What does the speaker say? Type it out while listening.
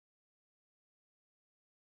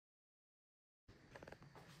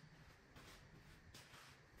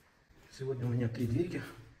Сегодня у меня 3 дверки.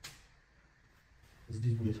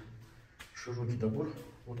 Здесь будет широкий добор.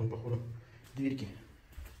 Вот он, походу, дверки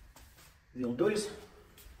Велдорис.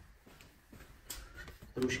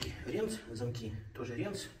 Ручки Ренц, замки тоже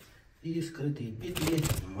Ренц. И скрытые петли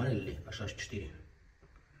Морелли HH4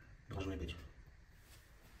 должны быть.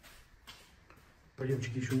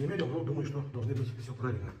 Проемчики еще не мерил, но думаю, что должны быть все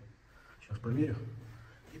правильно. Сейчас померю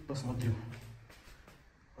и посмотрю.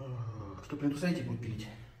 Кто плинтусайте будет пилить,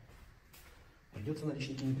 придется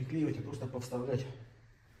наличники не приклеивать, а просто повставлять.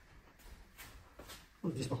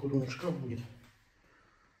 Вот здесь, походу, у них шкаф будет.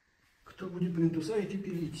 Кто будет плинтусайте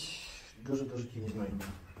пилить, даже я не знаю.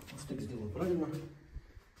 Стык сделаю правильно.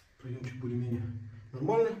 Проемчик более-менее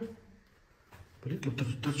нормальный. Плитка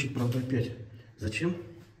торчит, правда, опять. Зачем?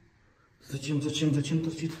 Зачем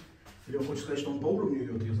торчит? Или он хочет сказать, что он по уровню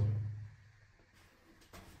ее отрезал?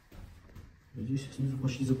 Здесь снизу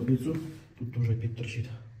почти за подлицо. Тут тоже опять торчит.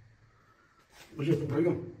 Блин,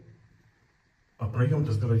 проем. А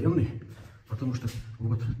проем-то здоровенный. Потому что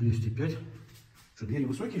вот 205. Что, двери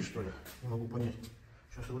высокие, что ли? Не могу понять.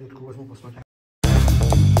 Сейчас я рулетку возьму, посмотрю.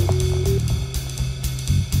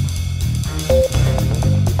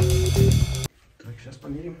 Так, сейчас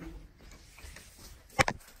померим.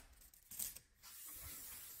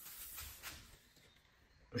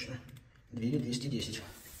 Точно. Двери 210.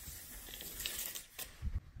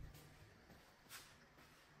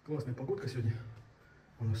 Классная погодка сегодня.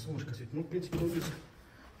 У нас солнышко светит. Ну, в принципе,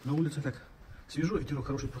 на улице так свежо, ветерок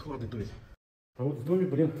хороший, прохладный дует. А вот в доме,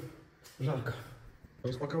 блин, жарко.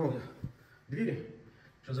 Распаковал я двери.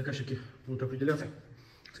 Сейчас заказчики будут определяться,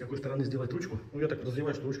 с какой стороны сделать ручку. Ну, я так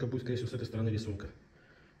подозреваю, что ручка будет, скорее всего, с этой стороны рисунка.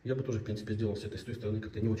 Я бы тоже, в принципе, сделал с той стороны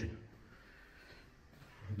как-то не очень.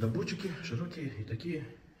 Доборчики широкие и такие.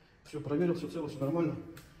 Все проверил, все цело, все нормально.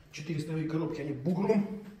 4 стовые коробки, они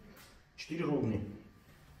бугром, 4 ровные.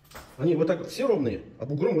 Они вот так вот все ровные, а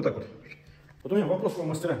бугром вот так вот. Вот у меня вопрос к вам,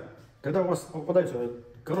 мастера. Когда у вас попадаются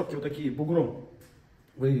коробки вот такие бугром,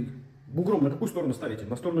 вы бугром на какую сторону ставите?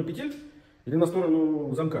 На сторону петель или на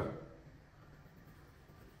сторону замка?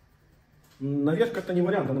 Наверх как-то не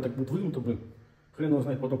вариант, она так будет выгнута, блин. Хрен его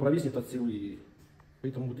знает, потом провиснет от силы, и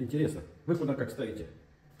поэтому будет интересно. Вы куда как ставите?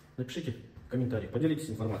 Напишите в комментариях, поделитесь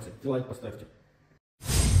информацией, и лайк поставьте.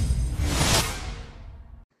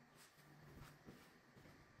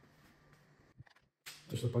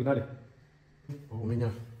 Ну что, погнали? У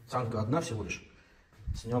меня цанга одна всего лишь.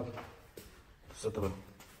 Снял с этого,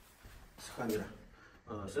 с хаммера.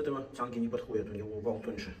 С этого цанги не подходят, у него вал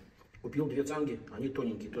тоньше. Купил 2 цанги, они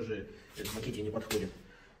тоненькие, тоже к Маките не подходят.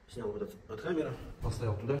 Снял вот этот от хаммера,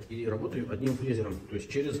 поставил туда и работаю одним фрезером, то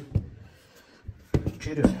есть через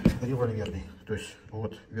револьверный. То есть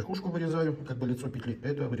вот верхушку вырезаю, как бы лицо петли,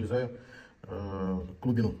 это вырезаю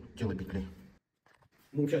глубину тела петли.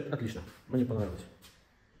 Ну, отлично, мне понравилось.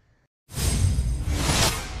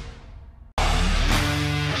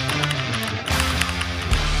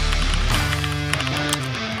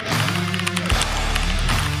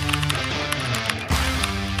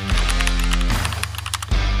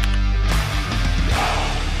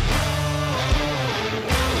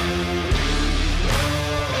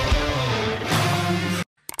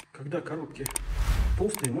 Когда коробки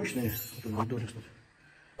толстые, мощные, вот Велдорис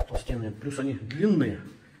толстенные, плюс они длинные,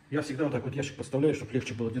 я всегда вот так вот ящик подставляю, чтобы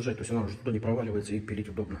легче было держать, то есть она уже туда не проваливается и пилить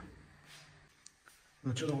удобно.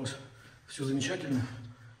 Начиналось все замечательно.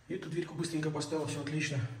 И эту дверьку быстренько поставил, все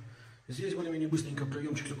отлично. Здесь более-менее быстренько,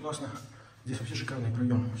 проемчик, все классно. Здесь вообще шикарный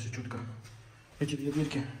проем, все четко. Эти 2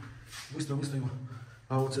 дверки быстро выставил,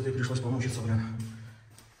 а вот с этой пришлось помучиться, блин.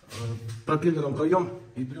 Пропеллером проем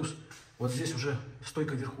и плюс вот здесь уже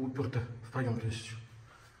стойка вверху уперта в проем, то есть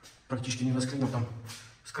практически не расклинил. Там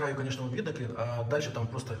с краю, конечно, вот видно клин, а дальше там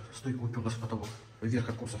просто стойка уперлась в потолок, вверх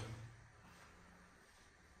откоса.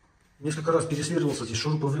 Несколько раз пересверливался, здесь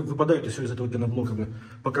шурупы выпадают и все из этого пеноблока, блин.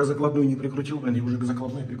 Пока закладную не прикрутил, блин, и уже к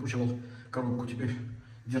закладной прикручивал коробку, теперь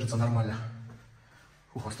держится нормально.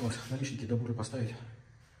 Ух, осталось наличники доборы поставить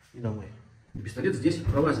и домой. И пистолет здесь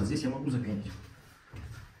пролазит, здесь я могу запенить.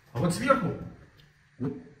 А вот сверху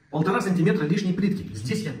вот 1,5 сантиметра лишней плитки.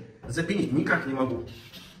 Здесь я запенить никак не могу.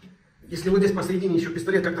 Если вот здесь посередине еще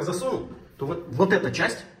пистолет как-то засунул, то вот эта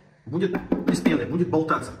часть будет без пены, будет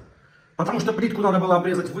болтаться. Потому что плитку надо было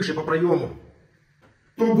обрезать выше по проему.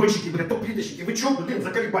 То убойщики, блядь, то плиточники. Вы что, блин,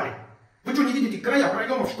 заколебали? Вы что, не видите края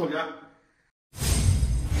проемов, что ли, а?